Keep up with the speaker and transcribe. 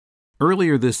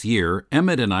Earlier this year,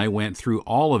 Emmet and I went through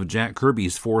all of Jack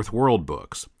Kirby's Fourth World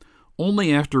books.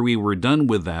 Only after we were done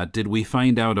with that did we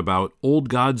find out about Old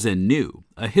Gods and New,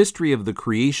 a history of the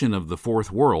creation of the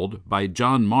Fourth World by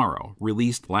John Morrow,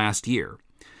 released last year.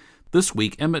 This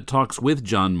week, Emmet talks with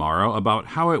John Morrow about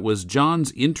how it was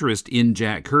John's interest in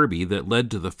Jack Kirby that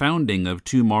led to the founding of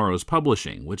Two Morrows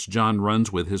Publishing, which John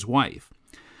runs with his wife.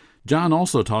 John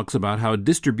also talks about how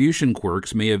distribution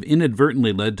quirks may have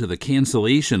inadvertently led to the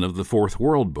cancellation of the Fourth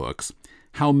World books,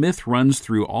 how myth runs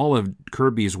through all of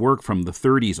Kirby's work from the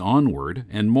 30s onward,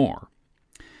 and more.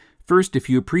 First, if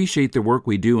you appreciate the work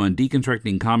we do on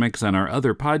deconstructing comics on our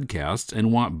other podcasts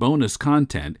and want bonus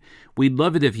content, we'd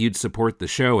love it if you'd support the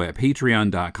show at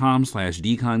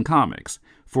patreon.com/deconcomics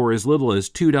for as little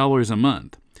as $2 a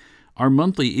month. Our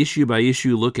monthly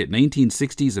issue-by-issue look at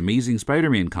 1960s Amazing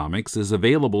Spider-Man comics is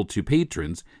available to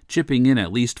patrons, chipping in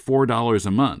at least $4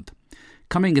 a month.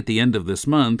 Coming at the end of this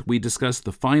month, we discuss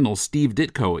the final Steve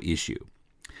Ditko issue.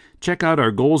 Check out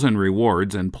our goals and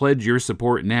rewards and pledge your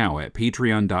support now at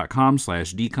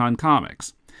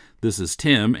patreon.com/deconcomics. This is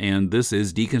Tim, and this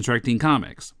is Deconstructing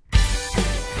Comics.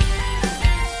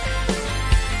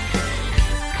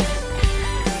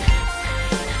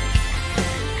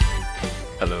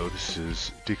 Hello, this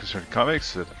is Deconstructing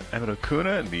Comics at Emmet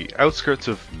O'Cuna in the outskirts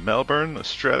of Melbourne,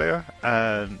 Australia,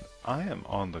 and I am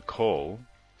on the call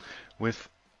with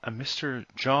a Mr.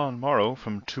 John Morrow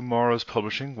from Two Morrows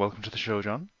Publishing. Welcome to the show,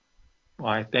 John.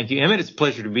 Why, thank you, Emmet. It's a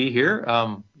pleasure to be here,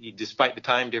 despite the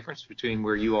time difference between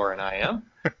where you are and I am.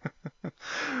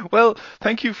 Well,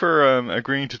 thank you for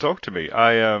agreeing to talk to me.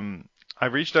 I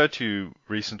reached out to you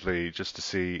recently just to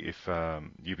see if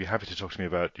you'd be happy to talk to me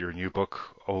about your new book,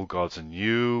 Old Gods and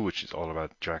New, which is all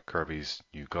about Jack Kirby's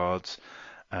New Gods.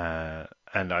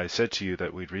 And I said to you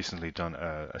that we'd recently done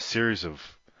a series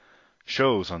of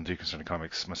shows on Deconstructing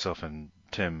Comics, myself and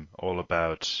Tim, all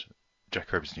about Jack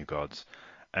Kirby's New Gods,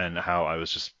 and how I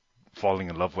was just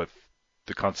falling in love with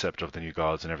the concept of the New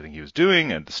Gods and everything he was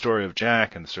doing, and the story of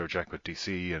Jack, and the story of Jack with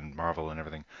DC and Marvel and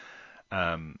everything.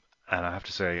 And I have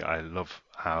to say, I love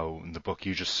how in the book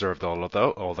you just served all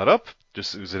that up.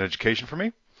 Just, it was an education for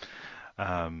me.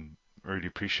 Really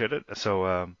appreciate it. So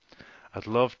I'd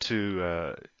love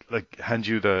to hand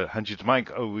you the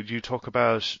mic. Oh, would you talk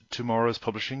about Two Morrows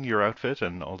Publishing, your outfit,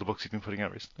 and all the books you've been putting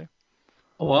out recently?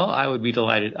 Well, I would be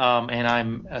delighted. And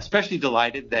I'm especially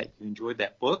delighted that you enjoyed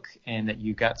that book and that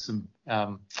you got some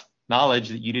knowledge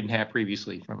that you didn't have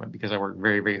previously from it, because I worked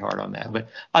very, very hard on that. But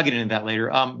I'll get into that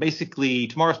later. Basically,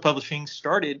 Two Morrows Publishing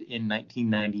started in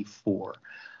 1994.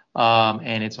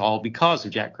 And it's all because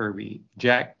of Jack Kirby.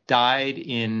 Jack died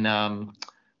in,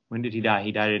 when did he die?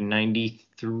 He died in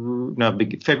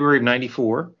February of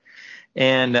 94.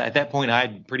 And at that point,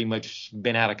 I'd pretty much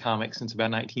been out of comics since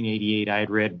about 1988. I had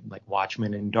read like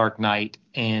Watchmen and Dark Knight.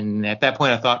 And at that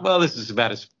point, I thought, well, this is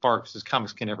about as far as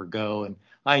comics can ever go. And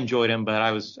I enjoyed him, but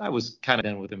I was kind of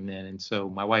done with him then. And so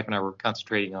my wife and I were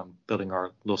concentrating on building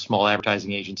our little small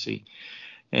advertising agency.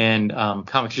 And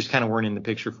comics just kind of weren't in the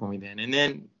picture for me then.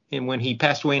 And when he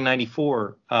passed away in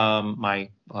 94, my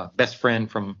best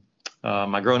friend from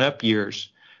my grown-up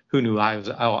years, who knew I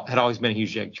had always been a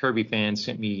huge Jack Kirby fan,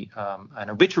 sent me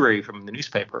an obituary from the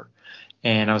newspaper.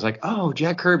 And I was like, oh,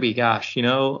 Jack Kirby, gosh,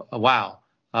 wow.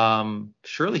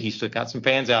 Surely he's still got some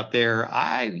fans out there.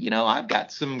 I've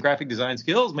got some graphic design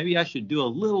skills. Maybe I should do a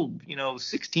little,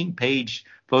 16-page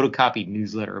photocopied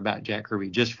newsletter about Jack Kirby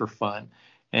just for fun,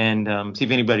 and see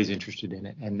if anybody's interested in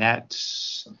it. And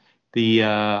that's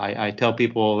I tell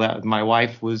people that my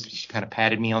wife she kind of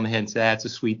patted me on the head and said, that's a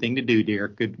sweet thing to do, dear.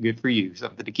 Good for you.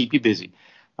 Something to keep you busy.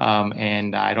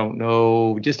 And I don't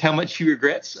know just how much she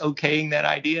regrets okaying that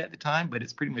idea at the time, but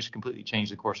it's pretty much completely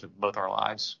changed the course of both our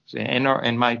lives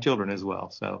and my children as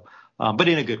well. So, but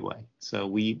in a good way. So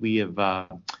we have,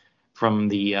 from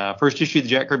the first issue of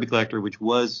the Jack Kirby Collector, which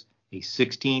was a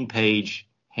 16-page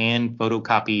hand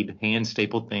photocopied, hand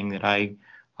stapled thing that I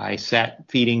sat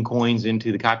feeding coins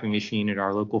into the copy machine at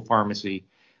our local pharmacy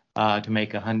to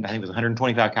make I think it was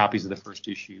 125 copies of the first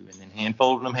issue, and then hand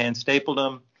folded them, hand stapled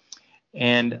them,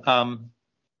 and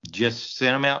just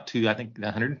sent them out to, I think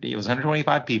it was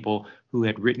 125 people who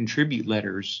had written tribute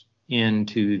letters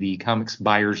into the Comics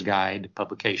Buyer's Guide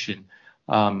publication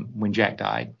when Jack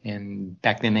died. And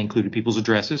back then they included people's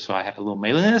addresses, so I had a little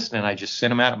mailing list, and I just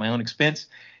sent them out at my own expense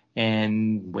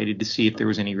and waited to see if there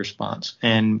was any response.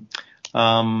 And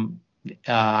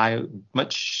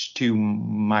much to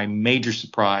my major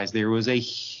surprise, there was a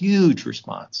huge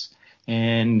response.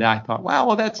 And I thought, wow,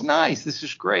 well, that's nice. This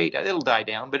is great. It'll die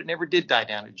down. But it never did die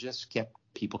down. It just kept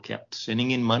people kept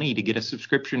sending in money to get a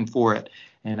subscription for it.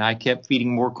 And I kept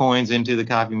feeding more coins into the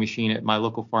copy machine at my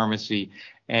local pharmacy.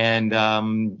 And,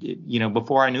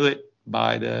 before I knew it,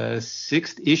 by the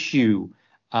 6th issue,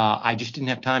 I just didn't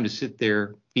have time to sit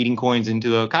there feeding coins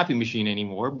into a copy machine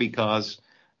anymore because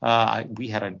we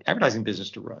had an advertising business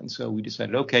to run. So we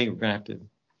decided, okay, we're going to have to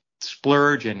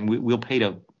splurge, and we'll pay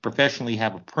to professionally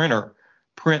have a printer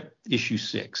print issue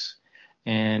 6.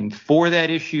 And for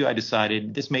that issue, I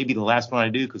decided this may be the last one I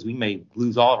do because we may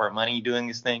lose all of our money doing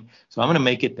this thing. So I'm going to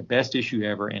make it the best issue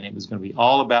ever. And it was going to be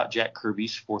all about Jack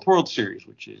Kirby's Fourth World series,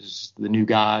 which is The New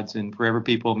Gods and Forever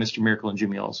People, Mr. Miracle, and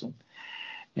Jimmy Olsen.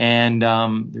 And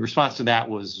the response to that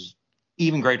was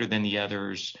even greater than the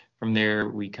others. From there,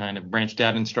 we kind of branched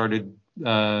out and started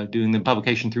doing the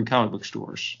publication through comic book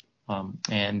stores.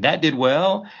 And that did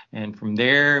well. And from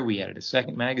there, we added a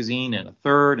second magazine and a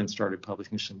third and started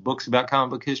publishing some books about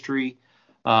comic book history.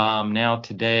 Now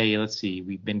today, let's see,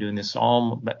 we've been doing this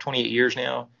all about 28 years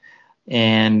now.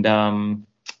 And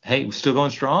hey, we're still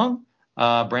going strong.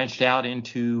 Branched out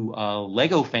into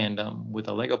Lego fandom with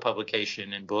a Lego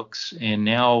publication and books, and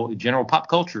now general pop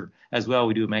culture as well.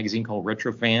 We do a magazine called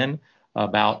Retro Fan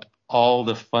about all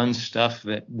the fun stuff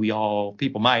that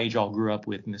people my age all grew up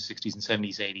with in the 60s and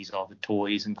 70s, 80s, all the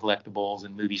toys and collectibles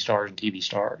and movie stars and TV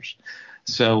stars.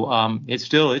 So it's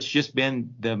just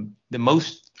been the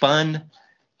most fun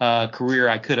career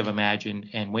I could have imagined,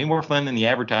 and way more fun than the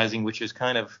advertising, which has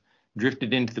kind of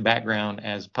drifted into the background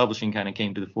as publishing kind of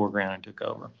came to the foreground and took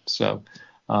over. So,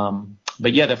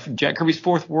 but yeah, the Jack Kirby's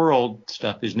Fourth World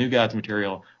stuff, his New Gods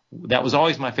material, that was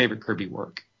always my favorite Kirby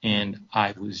work. And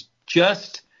I was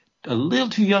just a little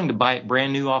too young to buy it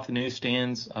brand new off the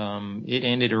newsstands. It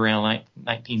ended around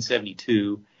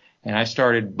 1972, and I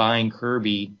started buying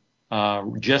Kirby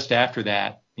just after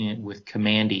that with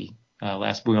Commandy,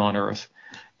 Last Boy on Earth,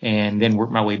 and then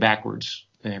worked my way backwards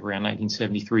around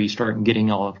 1973, starting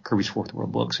getting all of Kirby's Fourth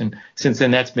World books. And since then,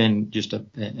 that's been just a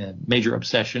major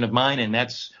obsession of mine, and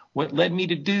that's what led me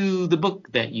to do the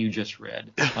book that you just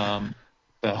read.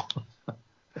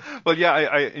 Well, yeah,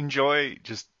 I enjoy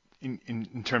just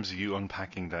in terms of you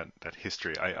unpacking that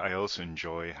history. I also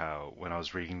enjoy how when I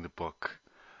was reading the book,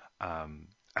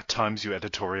 at times you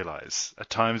editorialize. At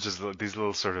times there's these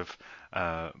little sort of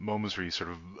moments where you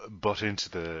sort of butt into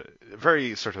the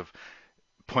very sort of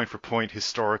point for point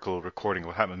historical recording of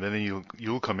what happened. And then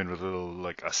you'll come in with a little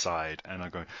like aside, and I'm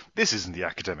going, this isn't the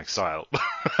academic style.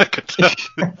 I could tell.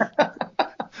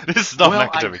 This is not an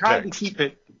academic text. I tried to keep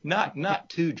it not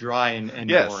too dry and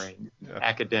boring,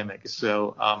 academic.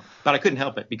 So, but I couldn't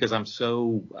help it because I'm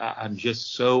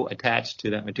just so attached to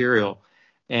that material,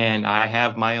 and I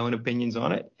have my own opinions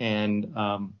on it. And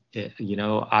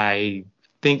I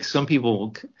think some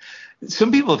people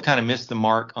have kind of missed the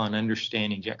mark on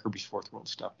understanding Jack Kirby's Fourth World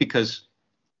stuff because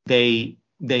they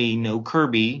know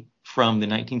Kirby from the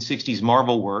 1960s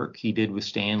Marvel work he did with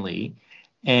Stan Lee.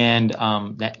 And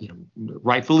that,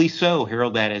 rightfully so,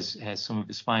 herald that as some of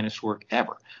his finest work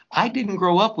ever. I didn't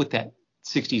grow up with that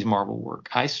 60s Marvel work.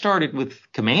 I started with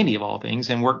Commandy of all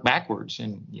things and worked backwards.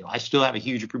 And, I still have a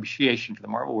huge appreciation for the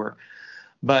Marvel work.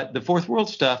 But the Fourth World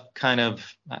stuff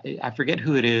I forget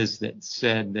who it is that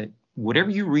said that whatever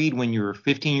you read when you're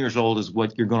 15 years old is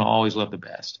what you're going to always love the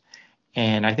best.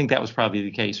 And I think that was probably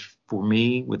the case for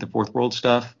me with the Fourth World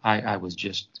stuff. I was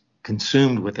just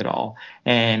consumed with it all.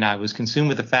 And I was consumed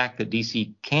with the fact that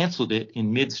DC canceled it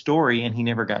in mid-story and he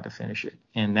never got to finish it.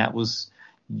 And that was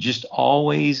just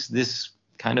always this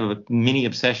kind of a mini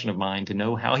obsession of mine to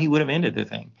know how he would have ended the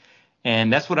thing.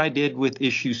 And that's what I did with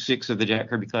issue 6 of the Jack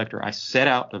Kirby Collector. I set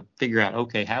out to figure out,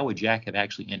 okay, how would Jack have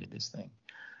actually ended this thing?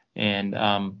 And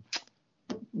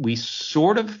we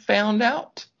sort of found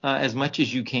out as much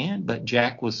as you can, but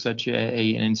Jack was such an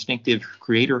instinctive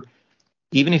creator.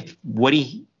 Even if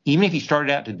he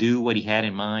started out to do what he had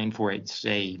in mind for its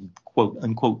a quote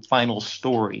unquote final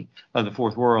story of the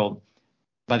Fourth World,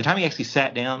 by the time he actually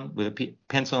sat down with a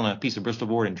pencil and a piece of Bristol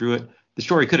board and drew it, the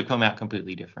story could have come out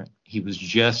completely different. He was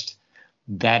just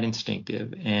that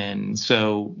instinctive. And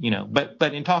so,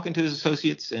 but in talking to his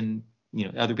associates and,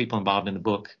 other people involved in the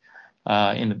book,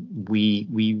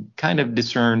 we kind of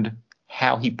discerned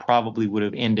how he probably would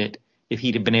have ended if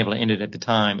he'd have been able to end it at the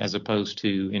time, as opposed to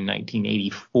in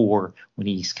 1984 when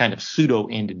he's kind of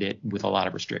pseudo-ended it with a lot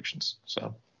of restrictions.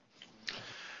 So,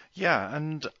 yeah,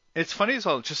 and it's funny as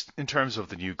well, just in terms of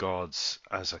the New Gods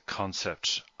as a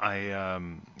concept. I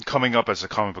coming up as a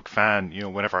comic book fan,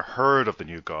 whenever I heard of the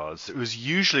New Gods, it was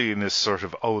usually in this sort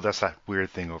of, oh, that's that weird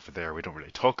thing over there. We don't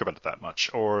really talk about it that much,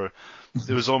 or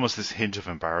there was almost this hint of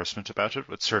embarrassment about it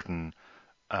with certain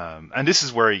And this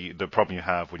is where the problem you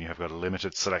have when you have got a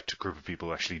limited select group of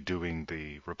people actually doing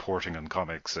the reporting on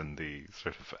comics and the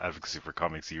sort of advocacy for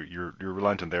comics. You're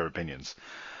reliant on their opinions.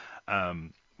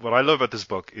 What I love about this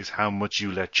book is how much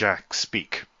you let Jack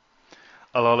speak.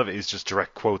 A lot of it is just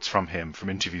direct quotes from him, from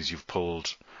interviews you've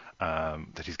pulled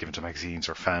that he's given to magazines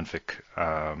or fan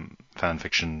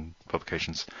fiction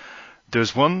publications.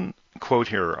 There's one quote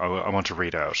here I want to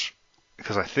read out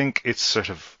because I think it sort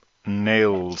of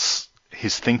nails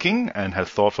his thinking and how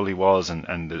thoughtful he was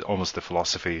and almost the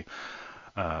philosophy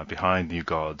behind New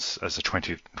Gods as a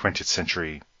 20th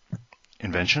century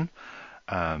invention.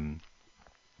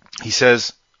 He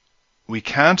says, "We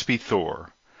can't be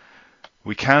Thor.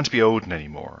 We can't be Odin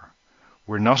anymore.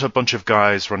 We're not a bunch of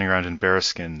guys running around in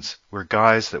bearskins. We're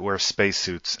guys that wear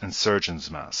spacesuits and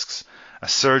surgeon's masks. A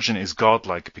surgeon is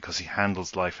godlike because he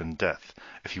handles life and death.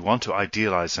 If you want to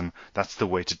idealize him, that's the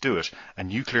way to do it. A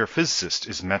nuclear physicist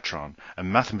is Metron. A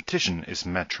mathematician is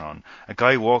Metron. A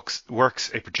guy who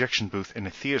works a projection booth in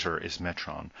a theater is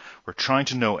Metron. We're trying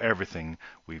to know everything.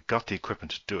 We've got the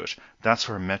equipment to do it. That's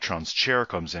where Metron's chair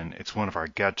comes in. It's one of our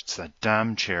gadgets. That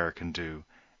damn chair can do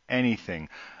anything."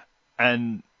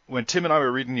 And when Tim and I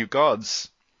were reading New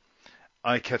Gods,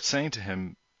 I kept saying to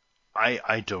him,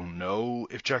 I don't know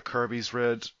if Jack Kirby's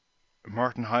read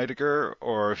Martin Heidegger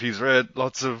or if he's read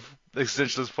lots of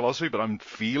existentialist philosophy, but I'm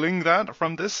feeling that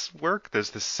from this work. There's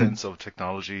this sense of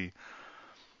technology,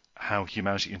 how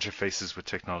humanity interfaces with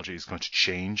technology is going to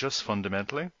change us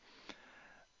fundamentally.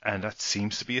 And that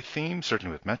seems to be a theme,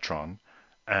 certainly with Metron.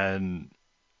 And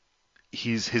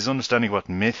his understanding of what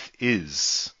myth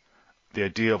is, the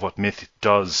idea of what myth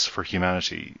does for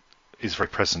humanity, is very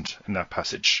present in that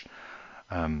passage.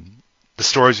 The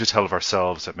stories we tell of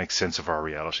ourselves that make sense of our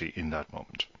reality in that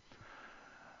moment.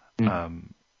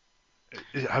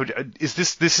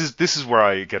 This is where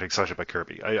I get excited by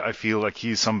Kirby. I feel like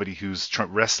he's somebody who's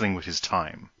wrestling with his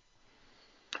time.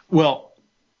 Well,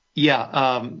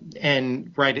 yeah,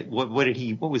 and right. What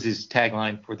was his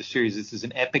tagline for the series? "This is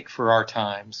an epic for our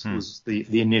times." Was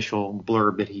the initial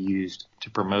blurb that he used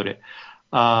to promote it,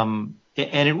 and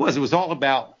it was all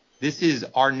about, this is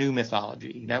our new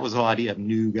mythology. That was the whole idea of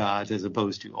new gods as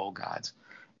opposed to old gods.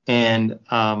 And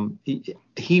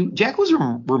Jack was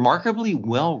remarkably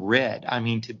well read. I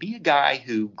mean, to be a guy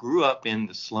who grew up in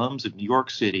the slums of New York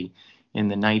City in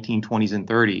the 1920s and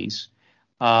 30s,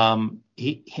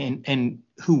 and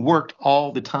who worked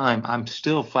all the time, I'm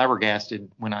still flabbergasted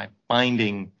when I'm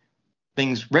finding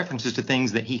references to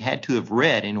things that he had to have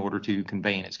read in order to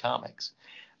convey in his comics.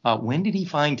 When did he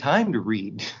find time to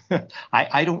read?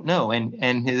 I don't know.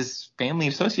 And his family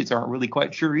associates aren't really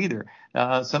quite sure either.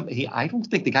 I don't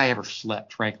think the guy ever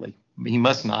slept, frankly. He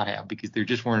must not have, because there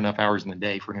just weren't enough hours in the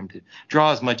day for him to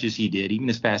draw as much as he did, even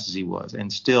as fast as he was,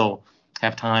 and still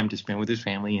have time to spend with his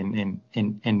family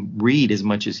and read as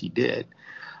much as he did.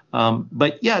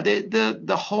 But yeah,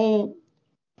 the whole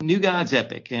New Gods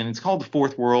epic, and it's called the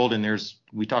Fourth World, and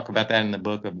we talk about that in the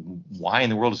book of why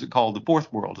in the world is it called the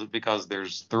Fourth World? Is it because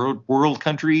there's third world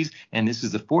countries and this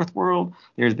is the fourth world?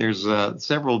 There's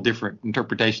several different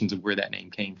interpretations of where that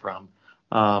name came from,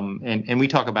 and we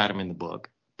talk about them in the book.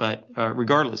 But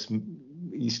regardless,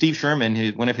 Steve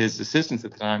Sherman, one of his assistants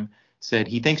at the time, said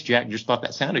he thinks Jack just thought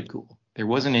that sounded cool. There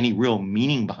wasn't any real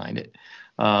meaning behind it.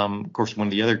 Of course, one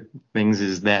of the other things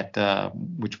is that,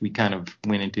 which we kind of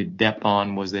went into depth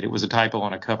on, was that it was a typo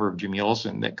on a cover of Jimmy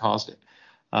Olsen that caused it.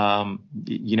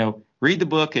 Read the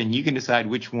book and you can decide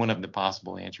which one of the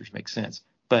possible answers makes sense.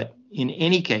 But in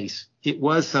any case, it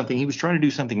was something, he was trying to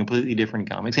do something completely different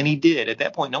in comics, and he did. At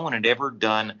that point, no one had ever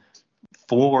done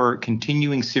 4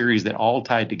 continuing series that all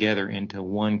tied together into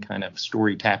one kind of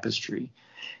story tapestry.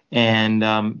 And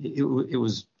it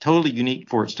was totally unique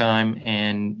for its time.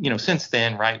 And, since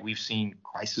then, right, we've seen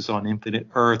Crisis on Infinite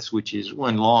Earths, which is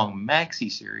one long maxi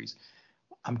series.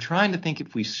 I'm trying to think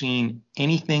if we've seen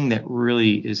anything that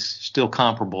really is still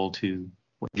comparable to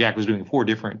what Jack was doing, 4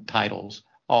 different titles,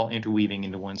 all interweaving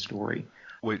into one story.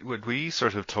 What we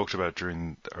sort of talked about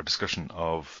during our discussion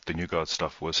of the New God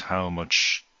stuff was how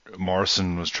much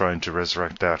Morrison was trying to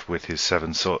resurrect that with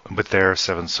their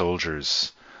Seven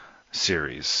Soldiers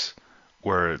series,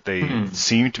 where they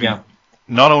seem to be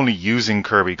not only using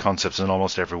Kirby concepts in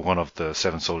almost every one of the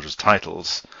Seven Soldiers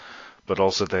titles, but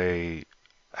also they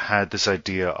had this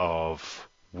idea of,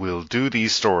 we'll do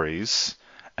these stories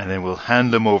and then we'll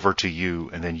hand them over to you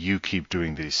and then you keep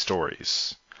doing these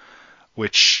stories,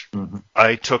 which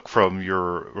I took from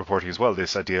your reporting as well,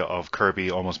 this idea of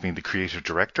Kirby almost being the creative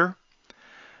director,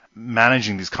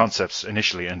 managing these concepts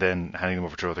initially and then handing them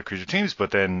over to other creative teams,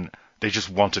 but then they just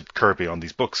wanted Kirby on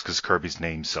these books because Kirby's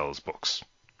name sells books.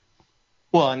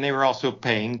 Well, and they were also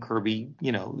paying Kirby,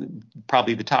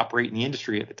 probably the top rate in the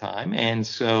industry at the time. And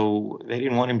so they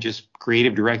didn't want him just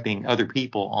creative directing other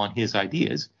people on his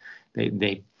ideas.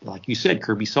 They like you said,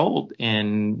 Kirby sold,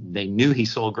 and they knew he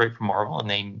sold great for Marvel.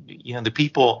 And the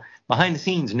people behind the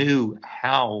scenes knew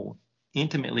how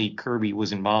intimately Kirby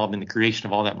was involved in the creation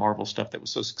of all that Marvel stuff that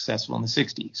was so successful in the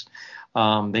 60s.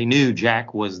 They knew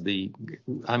Jack was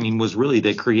really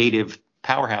the creative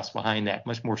powerhouse behind that,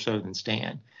 much more so than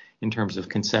Stan, in terms of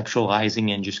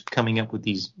conceptualizing and just coming up with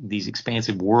these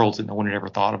expansive worlds that no one had ever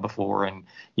thought of before. And,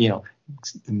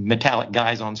 metallic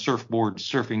guys on surfboards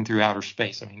surfing through outer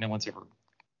space. I mean, no one's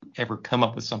ever come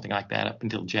up with something like that up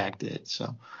until Jack did.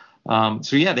 So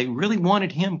yeah, they really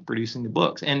wanted him producing the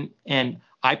books. And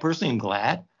I personally am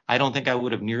glad. I don't think I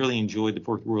would have nearly enjoyed the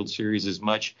Fourth World series as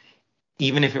much,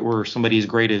 even if it were somebody as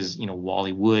great as,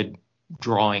 Wally Wood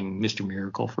drawing Mr.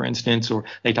 Miracle, for instance. Or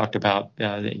they talked about,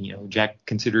 Jack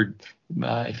considered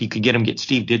if he could get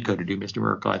Steve Ditko to do Mr.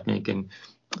 Miracle, I think. And,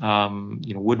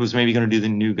 Wood was maybe going to do the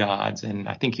New Gods. And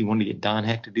I think he wanted to get Don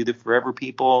Heck to do the Forever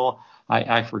People.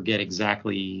 I forget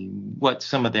exactly what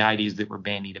some of the ideas that were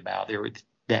bandied about.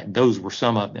 Those were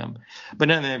some of them, but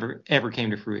none of them ever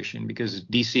came to fruition, because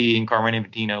DC and Carmine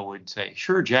Infantino would say,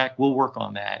 sure, Jack, we'll work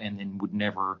on that, and then would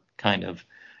never kind of,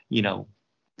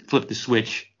 flip the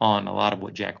switch on a lot of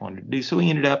what Jack wanted to do. So he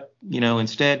ended up,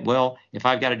 instead, well, if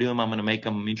I've got to do them, I'm going to make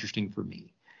them interesting for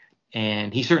me.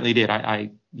 And he certainly did.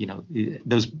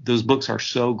 Those books are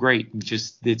so great.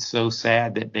 It's so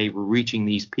sad that they were reaching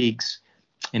these peaks,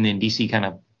 and then DC kind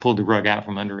of pulled the rug out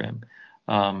from under him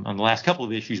on the last couple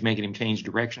of issues, making him change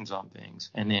directions on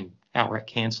things, and then outright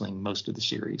canceling most of the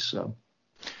series. So,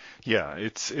 yeah,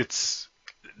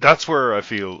 that's where I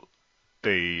feel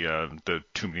the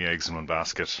too many eggs in one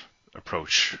basket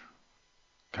approach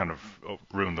kind of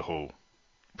ruined the whole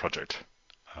project.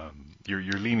 You're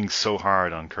leaning so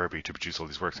hard on Kirby to produce all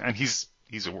these works, and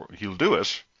he'll do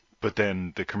it, but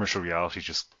then the commercial reality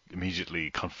just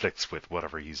immediately conflicts with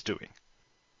whatever he's doing.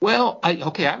 Well,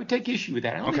 I would take issue with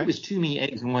that. I don't think it was too many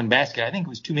eggs in one basket. I think it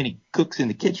was too many cooks in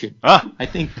the kitchen. I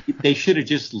think they should have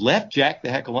just left Jack the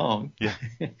heck alone, yeah,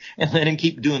 and let him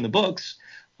keep doing the books.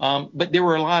 But there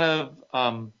were a lot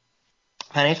of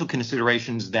financial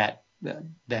considerations that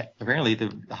apparently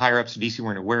the higher ups of DC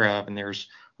weren't aware of, and there's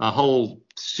a whole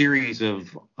series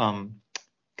of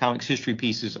comics history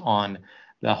pieces on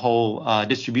the whole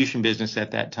distribution business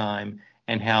at that time,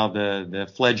 and how the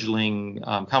fledgling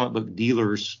comic book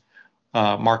dealers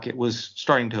market was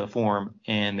starting to form,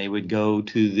 and they would go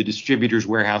to the distributors'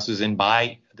 warehouses and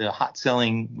buy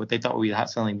what they thought would be the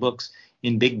hot selling books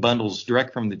in big bundles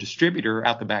direct from the distributor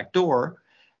out the back door,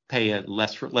 pay a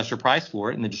lesser price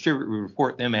for it, and the distributor would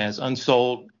report them as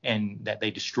unsold and that they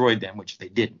destroyed them, which they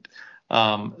didn't.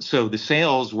 So the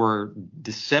sales were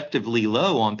deceptively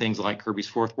low on things like Kirby's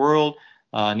Fourth World,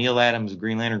 Neil Adams'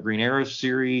 Green Lantern, Green Arrow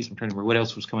series. I'm trying to remember what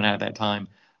else was coming out at that time.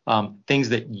 Things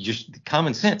that just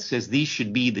common sense says these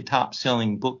should be the top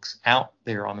selling books out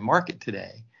there on the market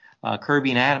today. Kirby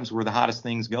and Adams were the hottest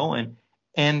things going,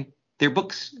 and their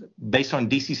books, based on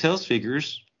DC sales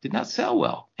figures, did not sell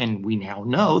well. And we now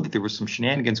know that there was some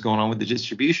shenanigans going on with the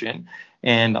distribution,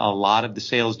 and a lot of the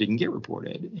sales didn't get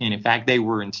reported. And in fact, they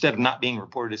were, instead of not being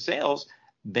reported as sales,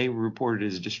 they were reported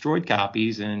as destroyed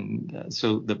copies. And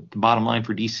so the bottom line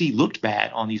for DC looked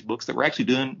bad on these books that were actually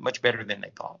doing much better than they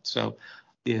thought. So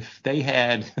if they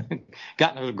had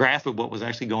gotten a grasp of what was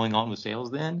actually going on with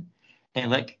sales then, and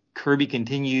let Kirby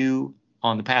continue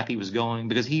on the path he was going,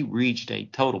 because he reached a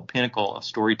total pinnacle of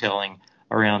storytelling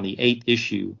around the 8th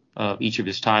issue of each of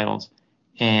his titles.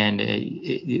 And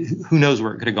who knows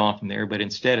where it could have gone from there. But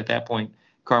instead, at that point,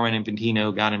 Carmine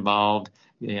Infantino got involved,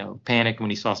 panicked when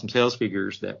he saw some sales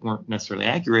figures that weren't necessarily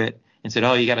accurate, and said,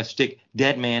 oh, you got to stick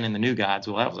Dead Man in the New Gods.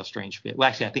 Well, that was a strange fit. Well,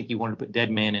 actually, I think he wanted to put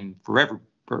Dead Man in Forever.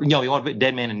 He wanted to put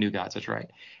Dead Man in New Gods. That's right.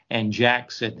 And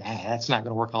Jack said, that's not going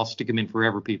to work. I'll stick him in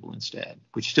Forever People instead,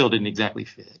 which still didn't exactly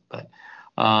fit. But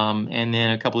and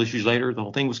then a couple issues later, the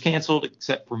whole thing was canceled,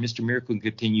 except for Mr. Miracle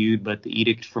continued. But the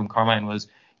edict from Carmine was,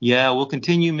 yeah, we'll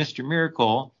continue Mr.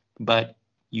 Miracle, but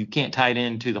you can't tie it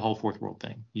into the whole Fourth World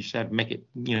thing. You just have to make it,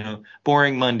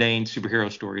 boring, mundane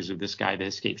superhero stories of this guy that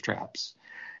escapes traps.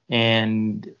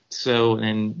 And so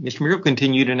then Mr. Miracle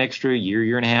continued an extra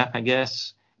year and a half, I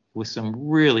guess, with some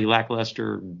really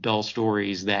lackluster, dull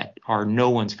stories that are no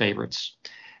one's favorites.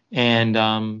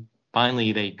 And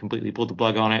finally, they completely pulled the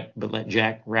plug on it, but let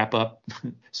Jack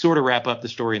sort of wrap up the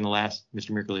story in the last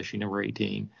Mr. Miracle issue, number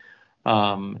 18.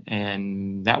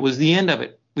 And that was the end of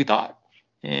it, we thought.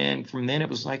 And from then it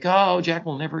was like, oh, Jack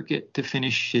will never get to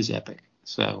finish his epic.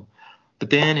 So, but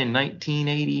then in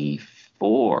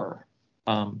 1984,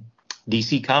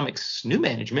 DC Comics' new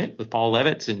management with Paul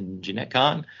Levitz and Jeanette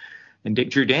Kahn and Dick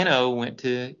Giordano went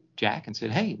to Jack and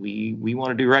said, hey, we want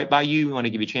to do right by you. We want to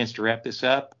give you a chance to wrap this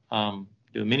up, do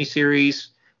a miniseries.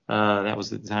 That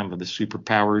was at the time of the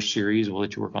Superpowers series. We'll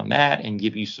let you work on that and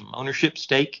give you some ownership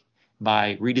stake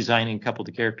by redesigning a couple of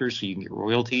the characters so you can get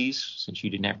royalties, since you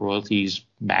didn't have royalties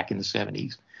back in the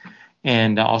 70s.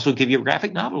 And also give you a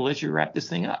graphic novel to let you wrap this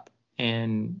thing up.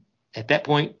 And at that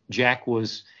point, Jack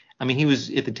was, he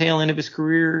was at the tail end of his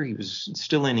career. He was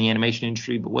still in the animation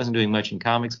industry, but wasn't doing much in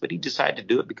comics. But he decided to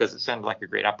do it because it sounded like a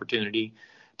great opportunity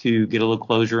to get a little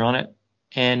closure on it.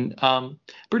 And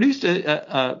produced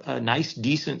a nice,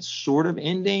 decent sort of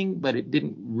ending, but it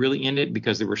didn't really end it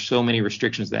because there were so many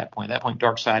restrictions at that point. At that point,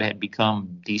 Darkseid had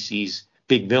become DC's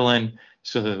big villain.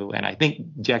 So, and I think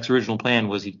Jack's original plan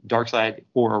was Darkseid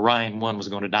or Orion 1 was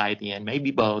going to die at the end,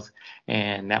 maybe both.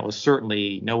 And that was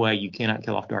certainly no way. You cannot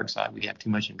kill off Darkseid. We have too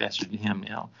much invested in him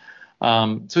now.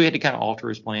 So he had to kind of alter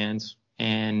his plans.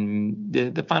 And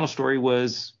the final story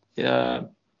was,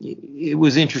 it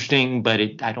was interesting, but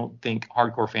I don't think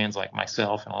hardcore fans like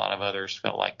myself and a lot of others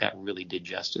felt like that really did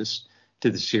justice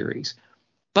to the series.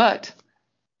 But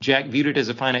Jack viewed it as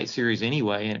a finite series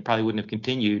anyway, and it probably wouldn't have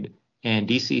continued. And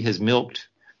DC has milked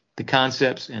the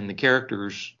concepts and the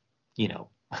characters, they've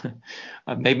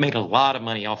made a lot of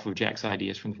money off of Jack's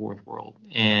ideas from the Fourth World.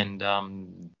 And,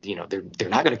 they're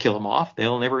not going to kill them off.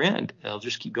 They'll never end. They'll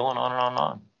just keep going on and on and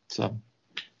on. So.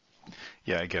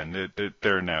 Yeah, again,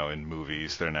 they're now in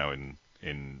movies. They're now in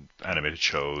animated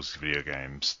shows, video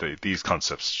games. These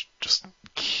concepts just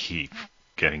keep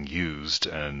getting used,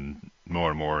 and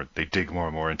more, they dig more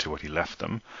and more into what he left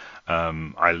them.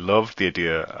 I loved the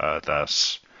idea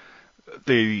that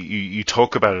you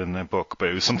talk about it in the book, but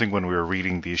it was something when we were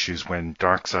reading the issues when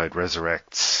Darkseid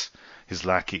resurrects his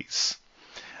lackeys.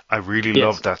 I really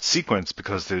loved that sequence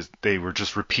because they were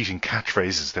just repeating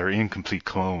catchphrases. They're incomplete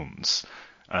clones.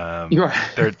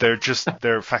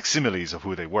 They're facsimiles of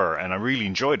who they were, and I really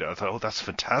enjoyed it. I thought, that's a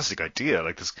fantastic idea.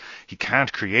 Like this, he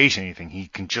can't create anything. He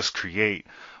can just create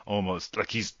almost like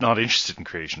he's not interested in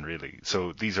creation really.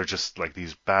 So these are just like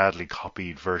these badly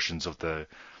copied versions of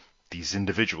these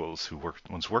individuals who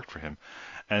once worked for him.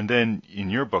 And then in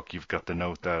your book, you've got the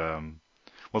note that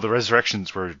the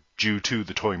resurrections were due to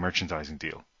the toy merchandising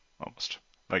deal, almost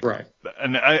like right.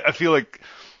 And I feel like.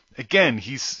 Again,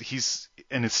 he's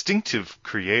an instinctive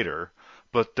creator,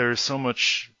 but there's so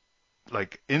much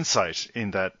like insight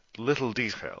in that little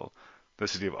detail.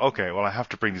 This idea of, okay, well, I have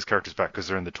to bring these characters back because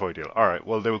they're in the toy deal. All right,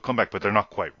 well, they will come back, but they're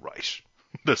not quite right.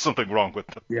 There's something wrong with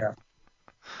them. Yeah.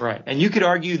 Right. And you could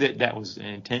argue that was an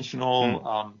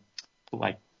intentional,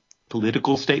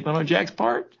 political statement on Jack's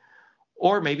part,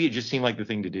 or maybe it just seemed like the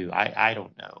thing to do. I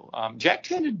don't know. Jack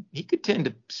could tend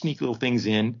to sneak little things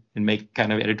in and make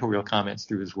kind of editorial comments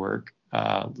through his work,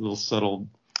 little subtle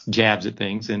jabs at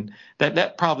things. And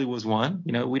that probably was one.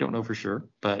 We don't know for sure,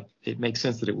 but it makes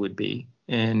sense that it would be.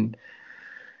 And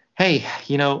hey,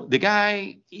 the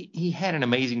guy, he had an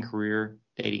amazing career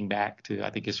dating back to,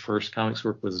 I think his first comics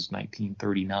work was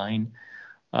 1939.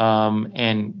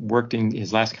 And worked in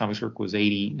his last comics work was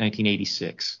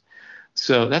 1986.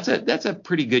 So that's a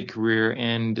pretty good career,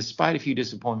 and despite a few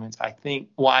disappointments, I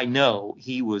know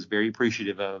he was very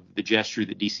appreciative of the gesture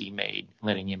that DC made,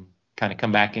 letting him kind of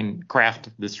come back and craft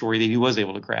the story that he was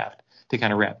able to craft to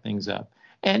kind of wrap things up,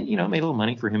 and made a little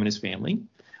money for him and his family.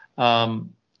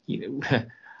 You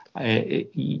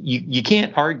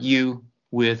can't argue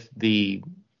with the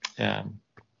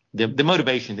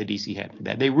motivation that DC had for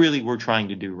that. They really were trying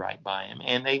to do right by him,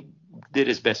 and they did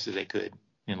as best as they could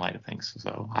in light of things.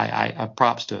 So I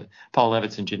props to Paul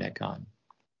Levitz and Jeanette Kahn.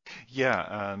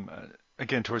 Yeah.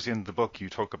 Again, towards the end of the book, you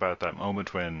talk about that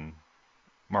moment when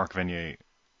Mark Venier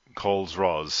calls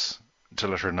Roz to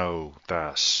let her know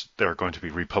that they're going to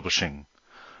be republishing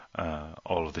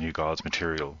all of the New Gods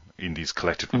material in these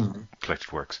collected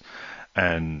works.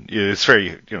 And it's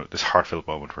very, this heartfelt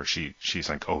moment where she's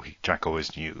like, Jack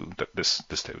always knew that this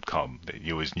day would come.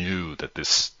 He always knew that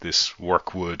this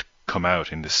work would come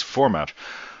out in this format.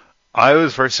 I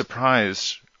was very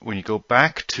surprised when you go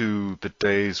back to the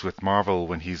days with Marvel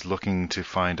when he's looking to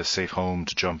find a safe home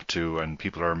to jump to and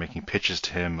people are making pitches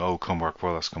to him, come work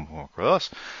with us, come work with us.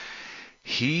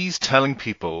 He's telling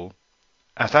people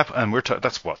at that, and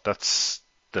that's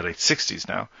the late 60s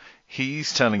now.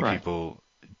 He's telling people,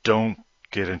 don't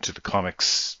get into the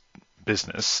comics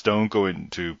business, don't go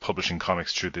into publishing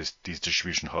comics through these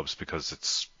distribution hubs because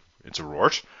it's a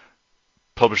rort.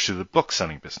 Publish through the book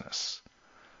selling business.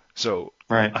 So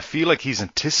I feel like he's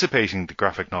anticipating the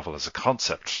graphic novel as a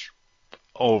concept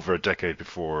over a decade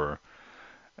before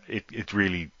it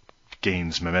really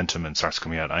gains momentum and starts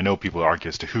coming out. I know people argue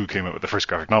as to who came out with the first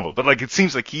graphic novel, but like it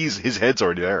seems like his head's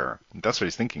already there. That's what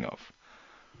he's thinking of.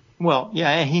 Well, yeah,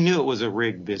 and he knew it was a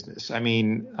rigged business. I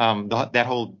mean, that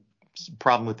whole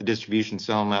problem with the distribution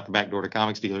selling out the back door to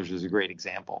comics dealers is a great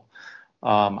example.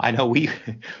 I know we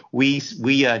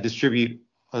distribute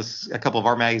a couple of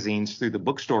our magazines through the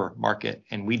bookstore market,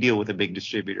 and we deal with a big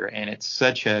distributor, and it's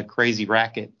such a crazy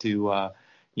racket to,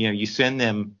 you send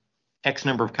them X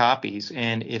number of copies,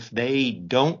 and if they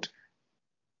don't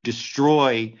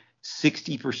destroy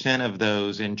 60% of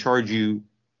those and charge you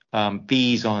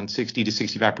fees on 60 to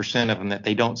 65% of them that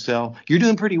they don't sell, you're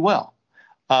doing pretty well.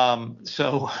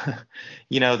 So,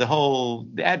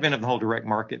 the advent of the whole direct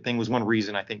market thing was one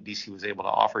reason I think DC was able to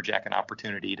offer Jack an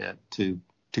opportunity to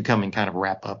come and kind of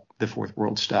wrap up the Fourth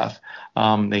World stuff.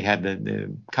 They had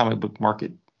the comic book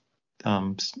market,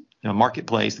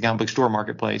 marketplace, the comic book store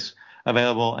marketplace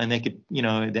available, and they could,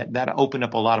 that opened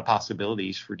up a lot of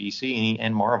possibilities for DC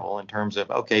and Marvel in terms of,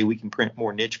 okay, we can print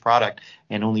more niche product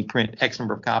and only print X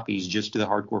number of copies just to the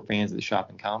hardcore fans that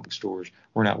shop in comic book stores.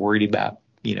 We're not worried about,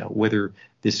 whether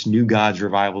this New Gods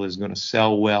revival is going to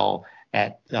sell well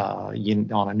at on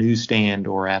a newsstand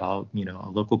or at a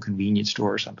local convenience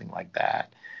store or something like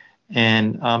that.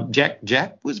 And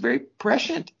Jack was very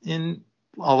prescient in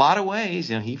a lot of ways.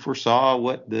 He foresaw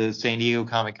what the San Diego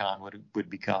Comic-Con would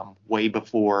become way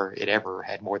before it ever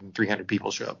had more than 300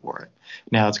 people show up for it.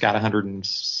 Now it's got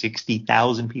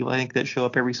 160,000 people, I think, that show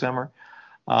up every summer.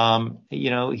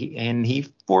 He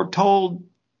foretold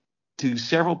to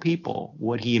several people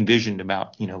what he envisioned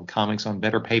about, comics on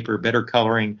better paper, better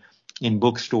coloring in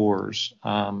bookstores.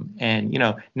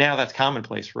 Now that's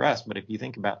commonplace for us. But if you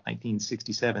think about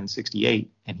 1967, 68,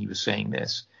 and he was saying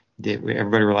this,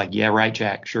 everybody were like, yeah, right,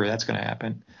 Jack, sure, that's going to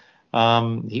happen.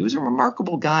 He was a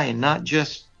remarkable guy, and not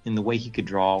just in the way he could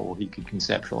draw or he could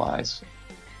conceptualize.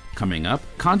 Coming up,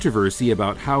 controversy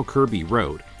about how Kirby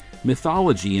wrote,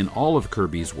 mythology in all of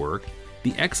Kirby's work,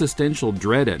 the existential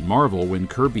dread at Marvel when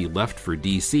Kirby left for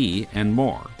DC, and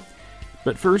more.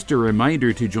 But first, a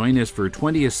reminder to join us for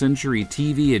 20th Century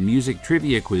TV and music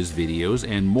trivia quiz videos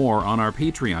and more on our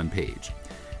Patreon page.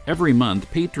 Every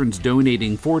month, patrons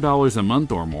donating $4 a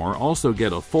month or more also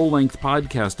get a full-length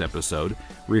podcast episode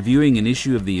reviewing an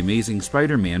issue of The Amazing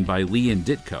Spider-Man by Lee and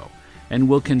Ditko, and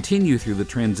will continue through the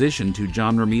transition to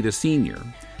John Romita Sr.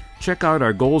 Check out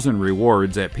our goals and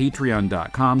rewards at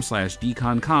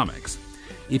patreon.com/deconcomics.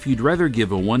 If you'd rather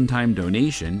give a one-time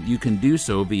donation, you can do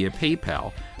so via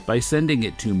PayPal by sending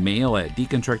it to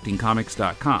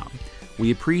mail@deconstructingcomics.com.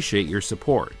 We appreciate your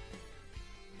support.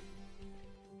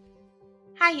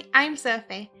 Hi, I'm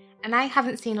Sophie, and I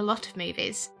haven't seen a lot of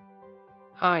movies.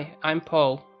 Hi, I'm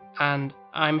Paul, and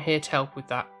I'm here to help with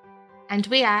that. And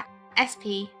we are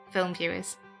SP Film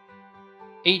Viewers.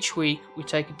 Each week, we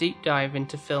take a deep dive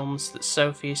into films that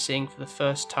Sophie is seeing for the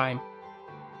first time,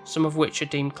 some of which are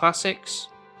deemed classics,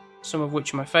 some of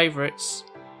which are my favourites,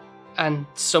 and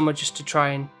some are just to try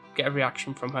and get a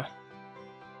reaction from her.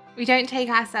 We don't take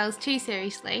ourselves too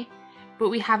seriously, but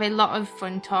we have a lot of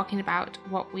fun talking about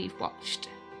what we've watched.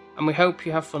 And we hope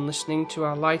you have fun listening to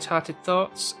our light-hearted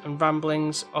thoughts and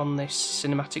ramblings on this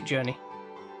cinematic journey.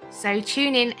 So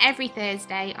tune in every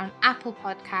Thursday on Apple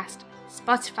Podcast,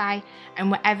 Spotify, and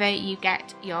wherever you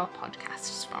get your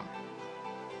podcasts from.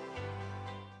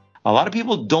 A lot of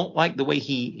people don't like the way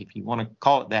he, if you want to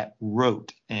call it that,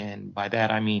 wrote. And by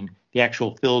that, I mean the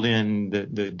actual filled in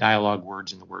the dialogue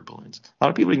words and the word balloons. A lot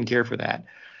of people didn't care for that.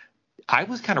 I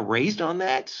was kind of raised on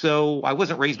that. So I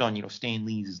wasn't raised on, Stan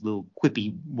Lee's little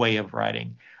quippy way of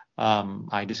writing.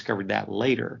 I discovered that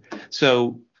later.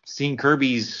 So seeing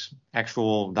Kirby's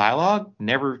actual dialogue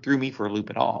never threw me for a loop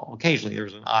at all. Occasionally there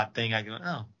was an odd thing. I go,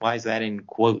 oh, why is that in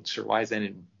quotes, or why is that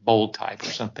in bold type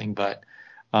or something? But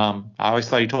I always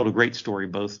thought he told a great story,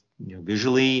 both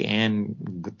visually and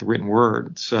with the written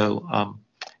word. So,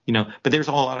 but there's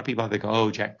a whole lot of people that go,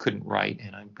 oh, Jack couldn't write.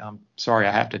 And I'm sorry,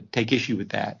 I have to take issue with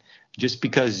that. Just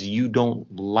because you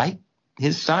don't like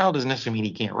his style doesn't necessarily mean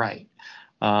he can't write.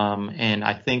 And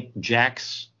I think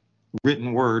Jack's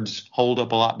written words hold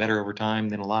up a lot better over time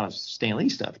than a lot of Stan Lee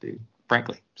stuff do,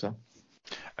 frankly. So,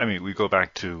 I mean, we go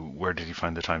back to where did he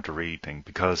find the time to read thing,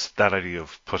 because that idea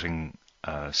of putting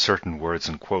certain words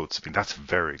in quotes, I mean, that's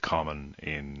very common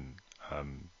in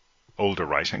older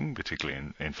writing,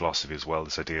 particularly in philosophy as well.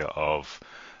 This idea of,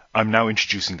 I'm now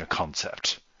introducing a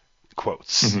concept,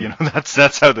 quotes. Mm-hmm.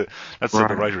 That's how the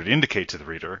Right. writer would indicate to the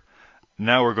reader,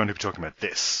 now we're going to be talking about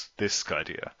this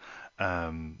idea.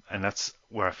 And that's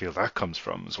where I feel that comes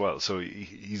from as well. So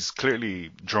he's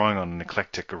clearly drawing on an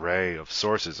eclectic array of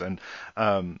sources. And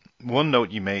one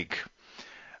note you make,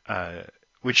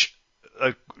 which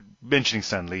mentioning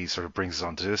Stan Lee sort of brings us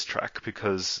onto this track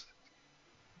because,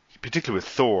 particularly with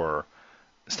Thor,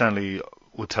 Stan Lee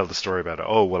would tell the story about,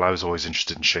 oh, well, I was always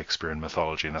interested in Shakespeare and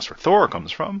mythology, and that's where Thor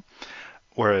comes from.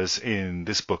 Whereas in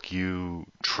this book, you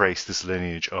trace this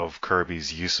lineage of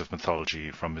Kirby's use of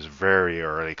mythology from his very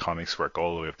early comics work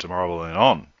all the way up to Marvel and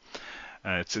on.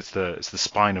 It's the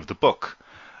spine of the book,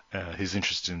 his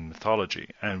interest in mythology.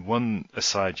 And one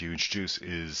aside you introduce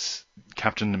is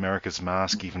Captain America's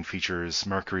mask even features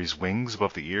Mercury's wings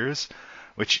above the ears,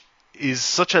 which is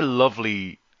such a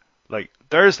lovely, like,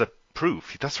 there's the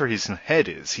proof. That's where his head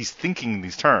is. He's thinking in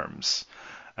these terms.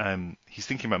 He's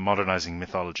thinking about modernizing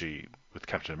mythology with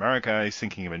Captain America. He's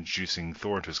thinking of introducing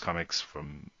Thor into his comics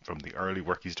from the early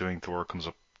work he's doing. Thor comes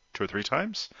up 2 or 3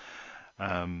 times.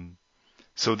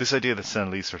 So this idea that Stan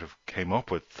Lee sort of came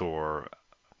up with Thor,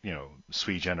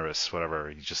 sui generis, whatever,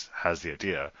 he just has the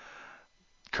idea.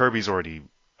 Kirby's already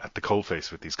at the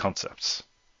coalface with these concepts.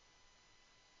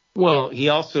 Well, he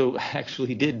also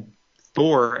actually did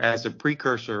Thor as a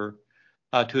precursor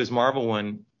to his Marvel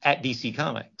one at DC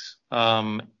Comics.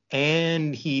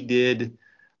 And he did,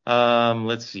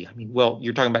 let's see,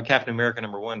 you're talking about Captain America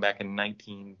 #1 back in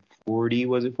 1940,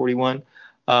 was it 41?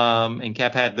 And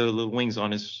Cap had the little wings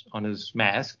on his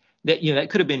mask. That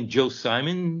could have been Joe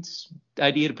Simon's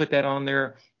idea to put that on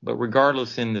there. But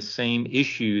regardless, in the same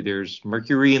issue, there's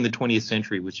Mercury in the 20th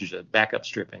Century, which is a backup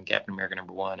strip in Captain America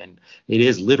 #1. And it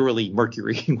is literally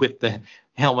Mercury with the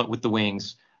helmet with the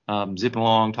wings, zipping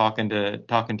along, talking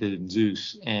to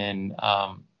Zeus. And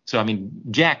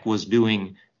Jack was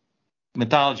doing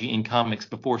mythology in comics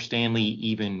before Stan Lee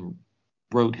even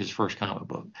wrote his first comic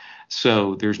book.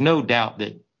 So there's no doubt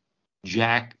that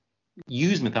Jack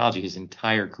used mythology his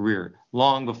entire career,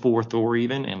 long before Thor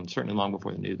even, and certainly long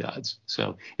before the New Gods.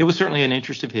 So it was certainly an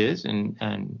interest of his, and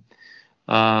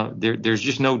there's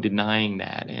just no denying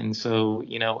that. And so,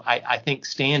 I think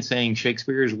Stan saying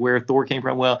Shakespeare is where Thor came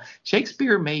from. Well,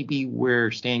 Shakespeare may be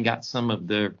where Stan got some of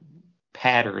the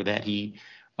patter that he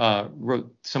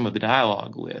wrote some of the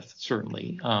dialogue with.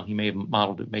 Certainly, he may have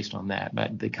modeled it based on that,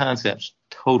 but the concepts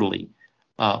totally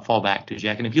fall back to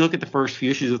Jack. And if you look at the first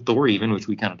few issues of Thor, even, which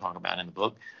we kind of talk about in the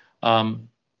book, it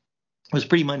was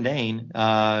pretty mundane.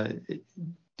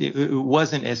 It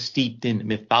wasn't as steeped in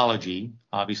mythology.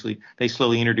 Obviously, they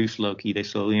slowly introduced Loki. They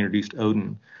slowly introduced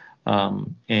Odin.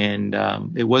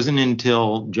 It wasn't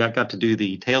until Jack got to do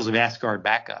the Tales of Asgard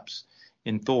backups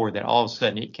in Thor that all of a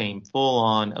sudden it came full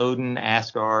on Odin,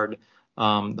 Asgard,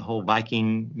 the whole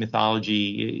Viking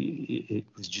mythology. It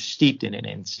was just steeped in it,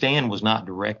 and Stan was not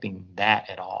directing that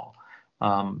at all.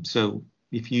 So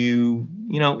if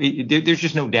there's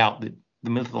just no doubt that the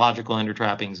mythological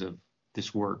undertrappings of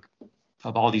this work,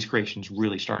 of all these creations,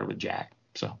 really started with Jack.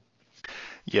 So.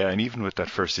 Yeah, and even with that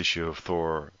first issue of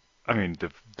Thor,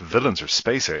 the villains are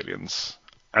space aliens,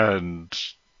 and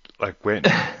like when.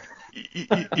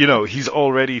 He's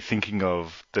already thinking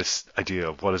of this idea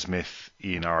of what is myth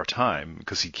in our time,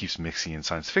 because he keeps mixing in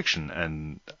science fiction,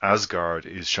 and Asgard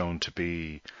is shown to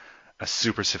be a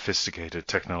super sophisticated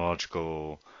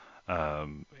technological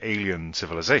alien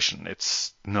civilization.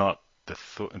 It's not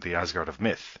the Asgard of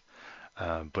myth,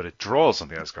 but it draws on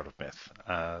the Asgard of myth.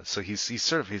 So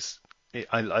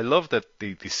I love that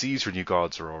the seeds for new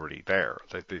gods are already there.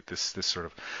 Like this sort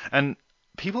of, and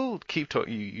people keep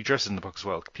talking. You address it in the book as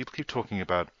well. People keep talking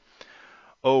about,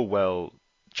 oh well,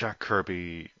 Jack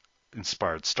Kirby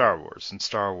inspired Star Wars, and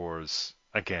Star Wars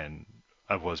again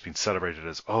was being celebrated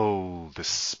as this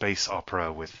space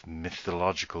opera with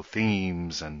mythological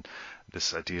themes and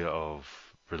this idea of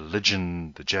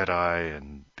religion, the Jedi,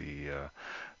 and the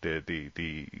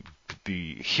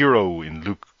hero in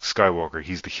Luke Skywalker.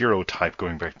 He's the hero type,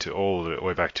 going back all the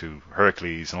way back to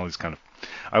Hercules and all these kind of.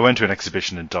 I went to an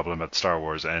exhibition in Dublin at Star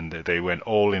Wars, and they went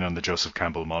all in on the Joseph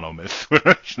Campbell monomyth,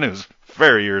 which was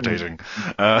very irritating.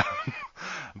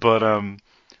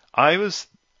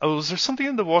 Was there something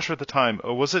in the water at the time?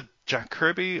 Or was it Jack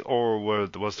Kirby, or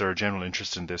was there a general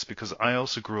interest in this? Because I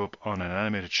also grew up on an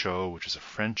animated show, which is a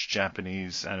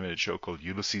French-Japanese animated show called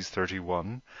Ulysses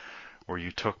 31, where you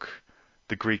took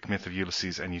the Greek myth of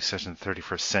Ulysses and you set it in the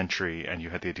 31st century, and you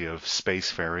had the idea of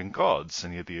spacefaring gods,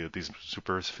 and you had these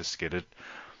super sophisticated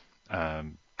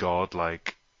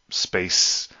godlike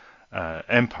space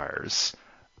empires.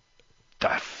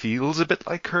 That feels a bit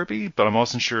like Kirby, but I'm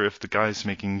also sure if the guys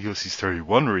making Ulysses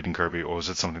 31 were reading Kirby, or is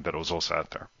it something that was also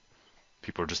out there?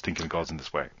 People are just thinking of gods in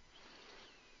this way.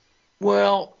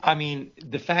 Well,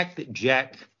 the fact that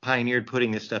Jack pioneered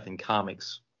putting this stuff in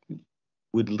comics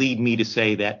would lead me to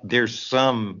say that there's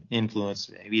some influence.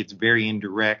 Maybe it's very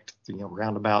indirect,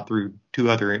 roundabout through 2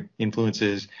 other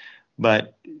influences,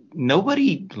 But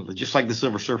nobody, just like the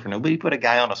Silver Surfer, nobody put a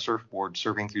guy on a surfboard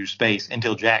surfing through space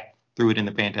until Jack threw it in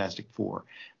the Fantastic Four.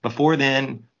 Before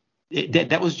then,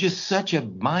 that was just such a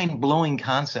mind-blowing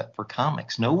concept for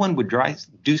comics. No one would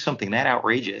do something that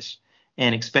outrageous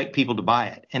and expect people to buy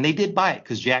it. And they did buy it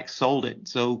because Jack sold it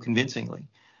so convincingly.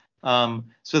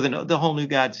 So the whole New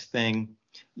Gods thing,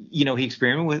 he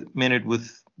experimented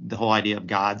with the whole idea of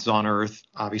gods on Earth,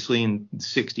 obviously in the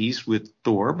 60s with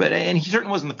Thor. And he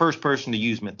certainly wasn't the first person to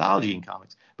use mythology in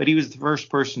comics, but he was the first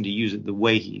person to use it the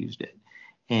way he used it.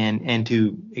 And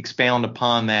to expound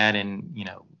upon that and,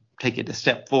 take it a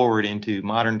step forward into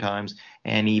modern times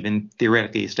and even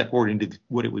theoretically a step forward into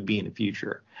what it would be in the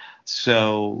future.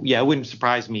 So, yeah, it wouldn't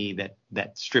surprise me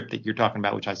that strip that you're talking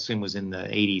about, which I assume was in the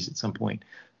 80s at some point,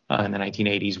 in the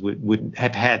 1980s, would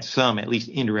have had some at least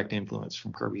indirect influence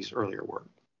from Kirby's earlier work.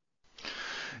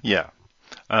 Yeah.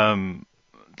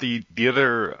 The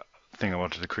other thing I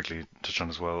wanted to quickly touch on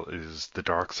as well is the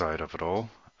dark side of it all.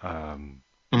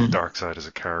 Darkseid as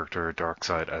a character,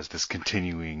 Darkseid as this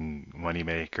continuing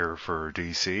moneymaker for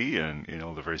DC and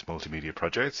the various multimedia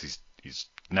projects. He's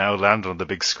now landed on the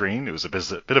big screen. It was a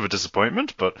bit of a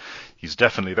disappointment, but he's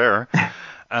definitely there.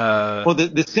 Well,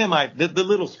 the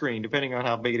little screen, depending on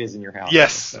how big it is in your house.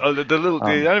 Yes,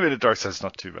 the animated Darkseid's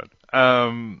not too bad.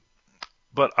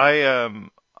 But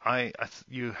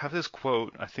you have this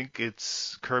quote. I think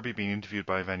it's Kirby being interviewed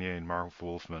by Vanier and Marv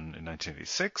Wolfman in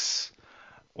 1986.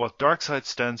 What Darkseid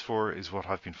stands for is what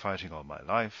I've been fighting all my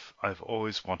life. I've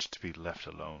always wanted to be left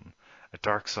alone. A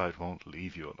Darkseid won't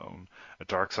leave you alone. A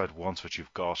Darkseid wants what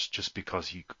you've got just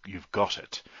because you've got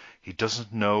it. He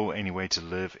doesn't know any way to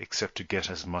live except to get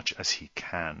as much as he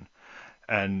can.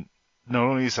 And not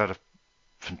only is that a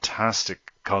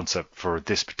fantastic concept for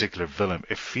this particular villain,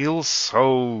 it feels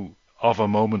so of a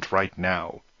moment right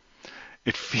now.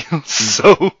 It feels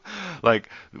so like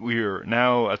we're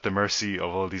now at the mercy of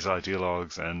all these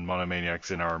ideologues and monomaniacs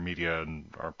in our media and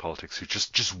our politics who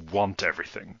just want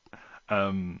everything.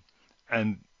 And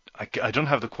I don't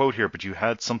have the quote here, but you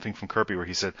had something from Kirby where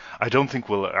he said, I don't think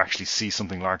we'll actually see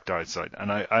something like Darkseid.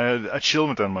 And I had a chill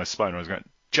went down my spine. I was going,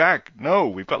 Jack, no,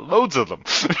 we've got loads of them.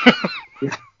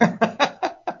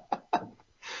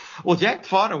 Well, Jack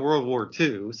fought in World War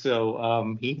II,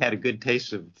 so he had a good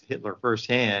taste of Hitler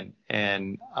firsthand,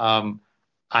 and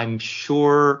I'm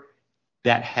sure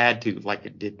that had to, like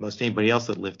it did most anybody else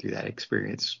that lived through that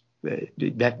experience,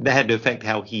 that had to affect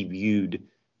how he viewed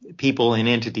people and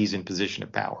entities in position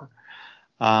of power.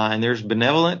 And there's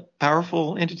benevolent,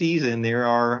 powerful entities, and there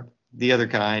are the other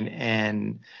kind,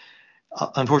 and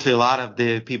unfortunately, a lot of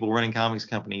the people running comics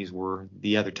companies were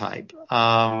the other type.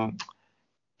 And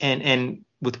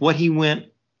with what he went,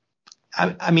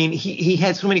 I mean, he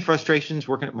had so many frustrations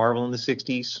working at Marvel in the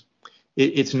 60s.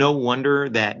 It's no wonder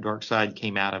that Darkseid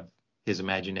came out of his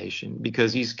imagination,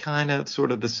 because he's kind of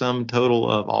sort of the sum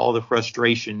total of all the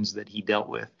frustrations that he dealt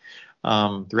with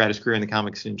throughout his career in the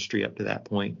comics industry up to that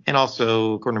point. And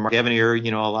also, according to Mark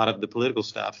Evanier, a lot of the political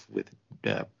stuff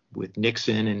with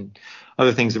Nixon and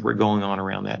other things that were going on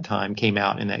around that time came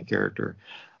out in that character.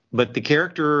 But the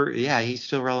character, yeah, he's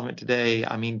still relevant today.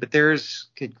 I mean, but there's,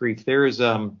 good grief, there's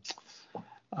an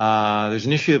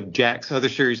issue of Jack's other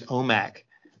series, OMAC,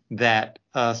 that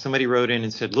somebody wrote in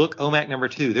and said, look, OMAC number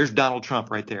 2, there's Donald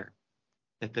Trump right there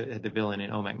at the villain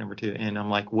in OMAC number 2. And I'm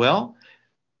like, well,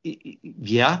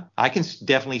 yeah, I can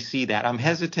definitely see that. I'm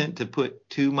hesitant to put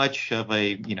too much of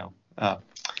a,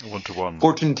 one-to-one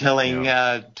fortune-telling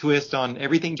twist on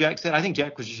everything Jack said. I think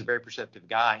Jack was just a very perceptive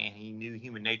guy, and he knew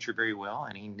human nature very well,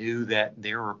 and he knew that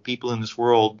there were people in this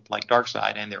world like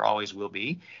Darkseid, and there always will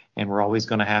be, and we're always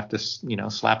going to have to,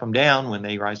 slap them down when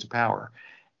they rise to power.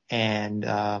 And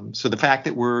so the fact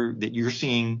that you're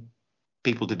seeing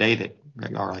people today that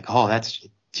are like, oh, that's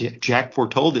Jack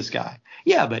foretold this guy.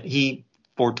 Yeah, but he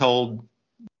foretold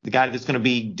the guy that's going to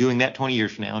be doing that 20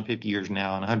 years from now and 50 years from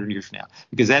now and 100 years from now,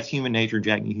 because that's human nature.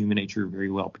 Jack knew human nature very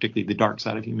well, particularly the dark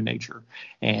side of human nature.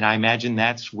 And I imagine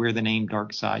that's where the name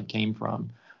Darkseid came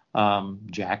from.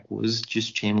 Jack was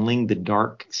just channeling the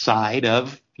dark side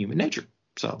of human nature.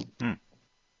 So.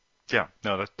 Yeah,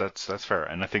 no, that's fair.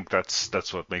 And I think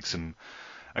that's what makes him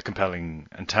a compelling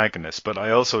antagonist. But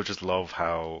I also just love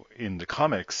how in the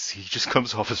comics he just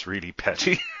comes off as really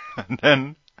petty. And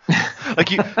then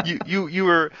like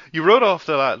you wrote off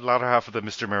the latter half of the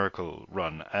Mr. Miracle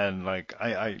run, and like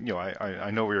I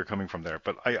know where you're coming from there,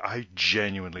 but I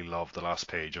genuinely love the last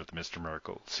page of the Mr.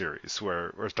 Miracle series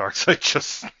where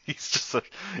Darkseid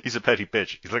he's a petty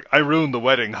bitch. He's like, I ruined the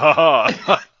wedding,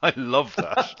 haha. I love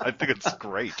that. I think it's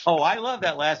great. Oh, I love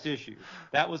that last issue.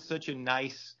 That was such a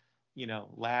nice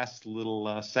last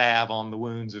little salve on the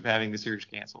wounds of having the series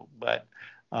canceled. But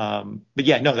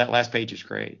yeah, no, that last page is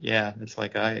great. Yeah, it's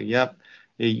like, yep,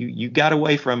 you got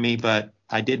away from me, but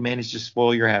I did manage to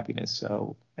spoil your happiness.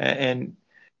 So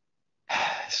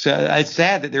it's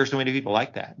sad that there are so many people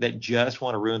like that just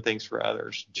want to ruin things for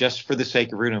others just for the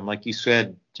sake of ruining them. Like you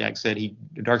said, Jack said,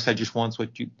 Darkseid just wants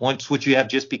what you have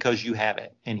just because you have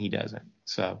it, and he doesn't.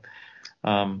 So,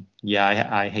 yeah,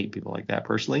 I hate people like that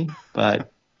personally,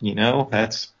 but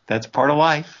that's part of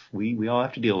life. We all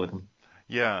have to deal with them.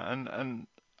 Yeah, and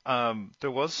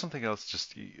there was something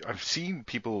else. I've seen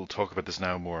people talk about this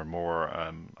now more and more.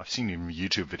 I've seen even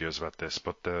YouTube videos about this,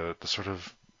 but the sort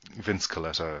of Vince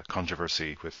Coletta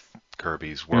controversy with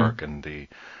Kirby's work and the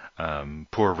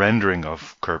poor rendering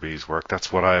of Kirby's work.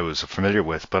 That's what I was familiar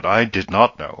with, but I did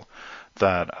not know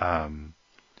that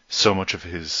so much of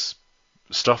his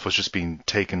stuff was just being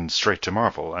taken straight to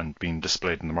Marvel and being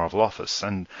displayed in the Marvel office.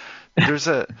 And there's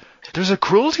a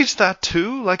cruelty to that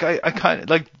too. Like I kind of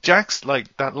like Jack's,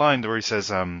 like that line where he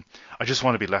says, "I just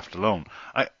want to be left alone."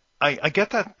 I get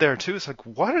that there too. It's like,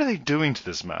 what are they doing to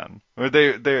this man? Or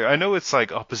they I know it's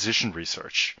like opposition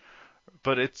research,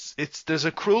 but there's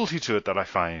a cruelty to it that I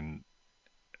find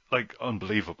like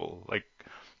unbelievable. Like,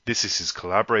 this is his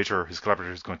collaborator. His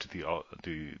collaborator is going to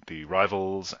the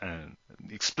rivals and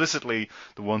explicitly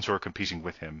the ones who are competing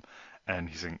with him, and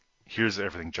he's saying, "Here's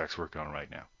everything Jack's working on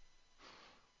right now."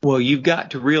 Well, you've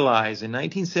got to realize in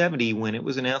 1970, when it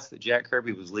was announced that Jack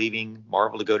Kirby was leaving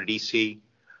Marvel to go to DC,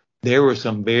 there were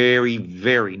some very,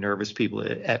 very nervous people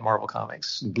at Marvel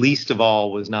Comics. Least of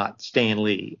all was not Stan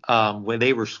Lee, when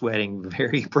they were sweating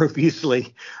very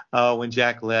profusely when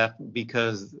Jack left,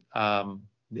 because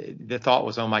the thought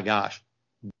was, oh my gosh,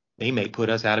 they may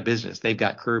put us out of business. They've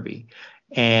got Kirby.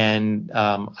 And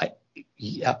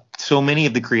so many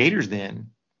of the creators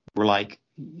then were like,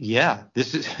 yeah,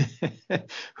 this is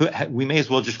we may as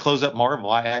well just close up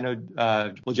Marvel. I know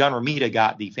John Romita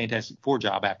got the Fantastic Four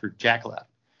job after Jack left.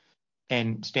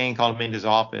 And Stan called him into his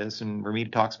office, and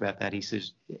Romita talks about that. He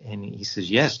says,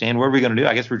 yes, Stan, what are we going to do?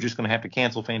 I guess we're just going to have to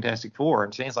cancel Fantastic Four.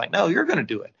 And Stan's like, no, you're going to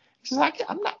do it. He says,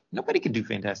 I'm not. Nobody can do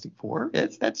Fantastic Four.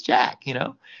 That's Jack.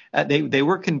 They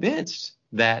were convinced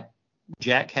that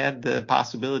Jack had the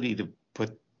possibility to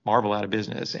put Marvel out of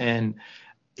business. And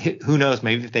who knows?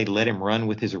 Maybe if they'd let him run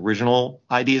with his original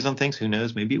ideas on things, who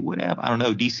knows? Maybe it would have. I don't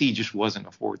know. DC just wasn't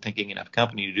a forward-thinking enough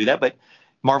company to do that. But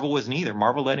Marvel wasn't either.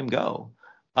 Marvel let him go.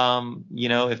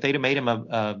 If they'd have made him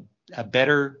a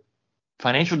better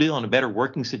financial deal and a better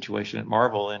working situation at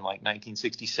Marvel in like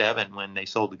 1967 when they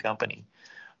sold the company,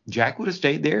 Jack would have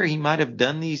stayed there. He might have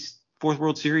done these Fourth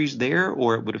World Series there,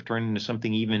 or it would have turned into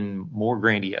something even more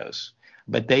grandiose.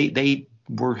 But they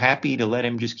were happy to let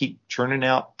him just keep churning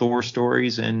out Thor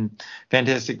stories and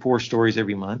Fantastic Four stories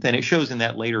every month. And it shows in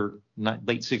that late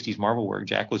 60s Marvel work.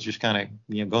 Jack was just kind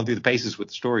of going through the paces with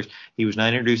the stories. He was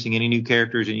not introducing any new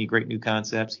characters, any great new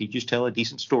concepts. He'd just tell a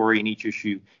decent story in each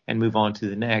issue and move on to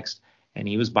the next. And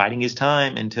he was biding his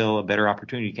time until a better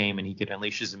opportunity came and he could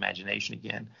unleash his imagination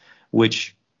again,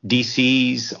 which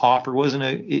DC's offer wasn't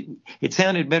it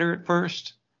sounded better at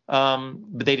first. But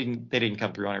they didn't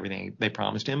come through on everything they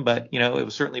promised him. But, it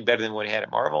was certainly better than what he had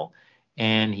at Marvel.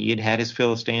 And he had his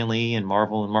fill of Stan Lee and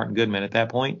Marvel and Martin Goodman at that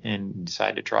point and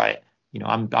decided to try it.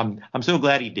 I'm so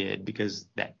glad he did, because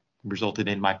that resulted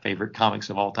in my favorite comics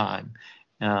of all time.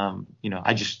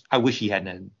 I wish he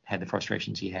hadn't had the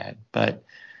frustrations he had. But,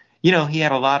 he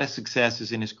had a lot of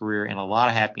successes in his career and a lot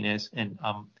of happiness. And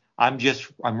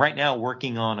I'm right now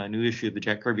working on a new issue of the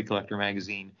Jack Kirby Collector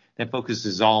magazine that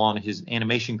focuses all on his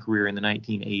animation career in the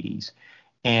 1980s.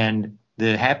 And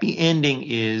the happy ending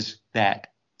is that,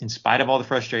 in spite of all the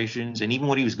frustrations and even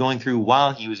what he was going through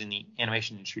while he was in the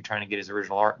animation industry trying to get his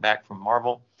original art back from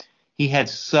Marvel, he had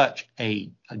such a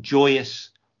joyous,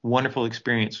 wonderful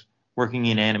experience working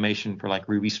in animation for like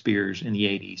Ruby Spears in the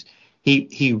 80s.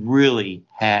 He really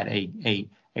had a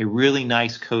really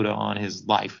nice coda on his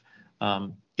life.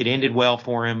 It ended well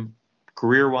for him,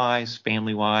 career-wise,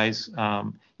 family-wise.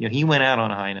 He went out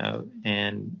on a high note.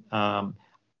 And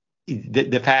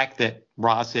the fact that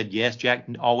Ross said, yes, Jack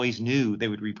always knew they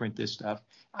would reprint this stuff,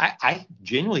 I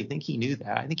genuinely think he knew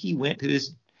that. I think he went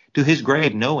to his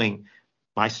grave knowing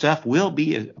my stuff will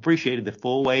be appreciated the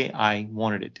full way I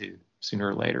wanted it to sooner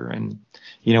or later. And,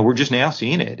 we're just now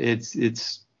seeing it.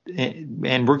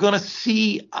 And we're going to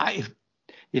see,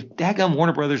 if daggum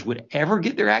Warner Brothers would ever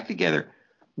get their act together,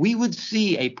 we would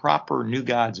see a proper New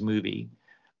Gods movie.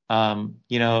 I'm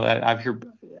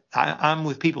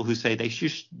with people who say they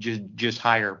should just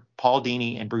hire Paul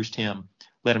Dini and Bruce Timm,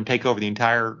 let them take over the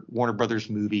entire Warner Brothers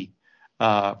movie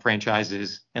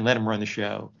franchises and let them run the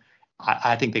show.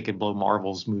 I think they could blow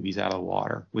Marvel's movies out of the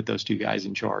water with those two guys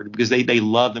in charge, because they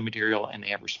love the material and they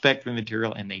have respect for the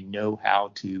material and they know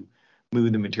how to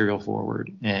move the material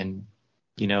forward. And,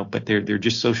 but they're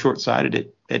just so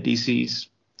short-sighted at DC's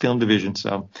film division.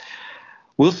 So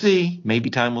we'll see. Maybe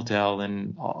time will tell.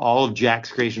 And all of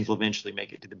Jack's creations will eventually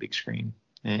make it to the big screen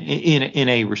in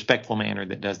a respectful manner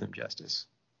that does them justice.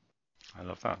 I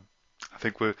love that. I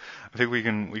think we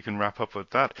can wrap up with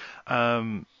that.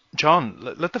 John,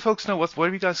 let the folks know what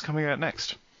are you guys coming out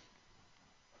next?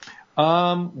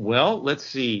 Well, let's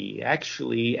see.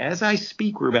 Actually, as I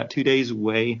speak, we're about 2 days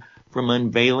away from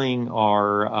unveiling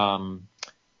our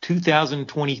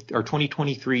 2020 or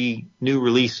 2023 new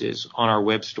releases on our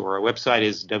web store. Our website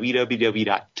is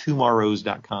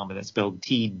www.twomorrows.com, and that's spelled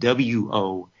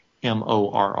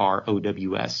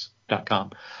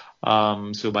TWOMORROWS.com.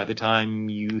 So by the time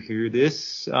you hear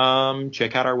this,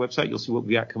 check out our website. You'll see what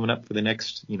we got coming up for the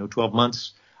next, 12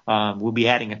 months. We'll be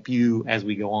adding a few as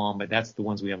we go on, but that's the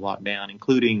ones we have locked down,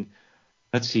 including,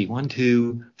 1,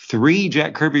 2, 3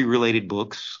 Jack Kirby related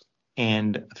books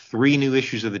and 3 new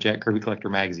issues of the Jack Kirby Collector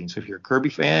magazine. So if you're a Kirby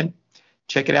fan,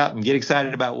 check it out and get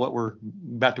excited about what we're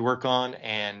about to work on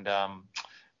and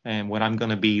what I'm going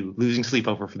to be losing sleep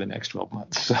over for the next 12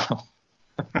 months. So.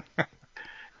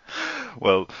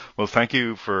 Well, thank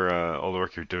you for all the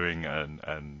work you're doing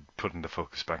and putting the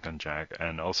focus back on Jack,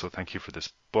 and also thank you for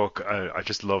this book. I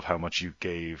just love how much you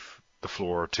gave the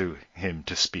floor to him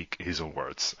to speak his own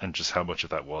words, and just how much of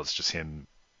that was just him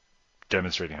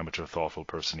demonstrating how much of a thoughtful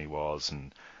person he was,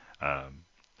 and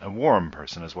a warm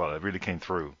person as well. It really came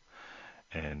through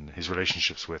in his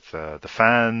relationships with the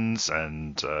fans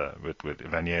and with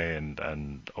Vanier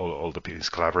and all his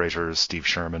collaborators, Steve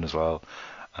Sherman as well.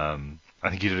 I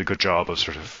think he did a good job of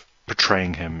sort of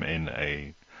portraying him in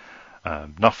a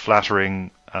not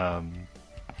flattering,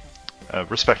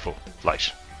 respectful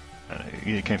light.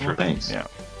 He came through. Well, thanks. Yeah.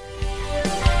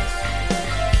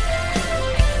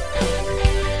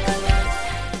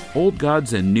 Old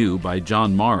Gods and New by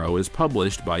John Morrow is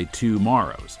published by Two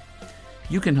Morrows.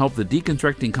 You can help the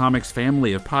Deconstructing Comics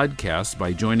family of podcasts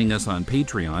by joining us on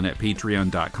Patreon at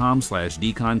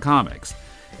patreon.com/deconcomics.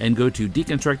 And go to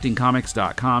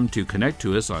deconstructingcomics.com to connect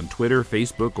to us on Twitter,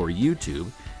 Facebook, or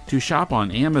YouTube, to shop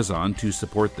on Amazon to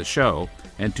support the show,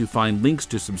 and to find links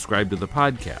to subscribe to the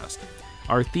podcast.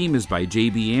 Our theme is by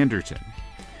J.B. Anderton.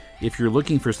 If you're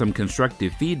looking for some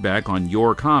constructive feedback on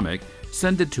your comic,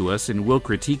 send it to us and we'll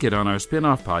critique it on our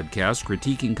spin-off podcast,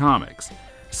 Critiquing Comics.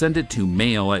 Send it to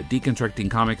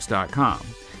mail@deconstructingcomics.com.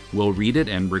 We'll read it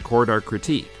and record our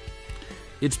critique.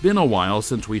 It's been a while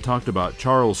since we talked about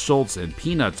Charles Schulz and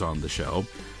Peanuts on the show,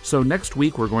 so next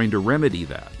week we're going to remedy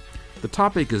that. The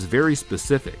topic is very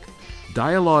specific: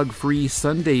 dialogue-free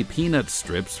Sunday Peanuts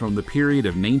strips from the period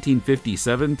of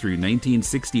 1957 through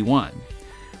 1961.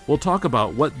 We'll talk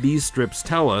about what these strips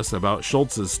tell us about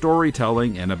Schulz's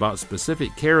storytelling and about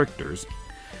specific characters,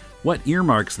 what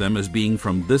earmarks them as being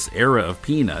from this era of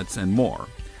Peanuts, and more.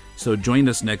 So join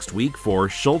us next week for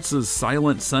Schulz's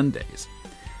Silent Sundays.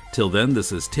 Till then,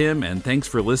 this is Tim, and thanks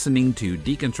for listening to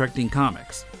Deconstructing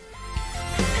Comics.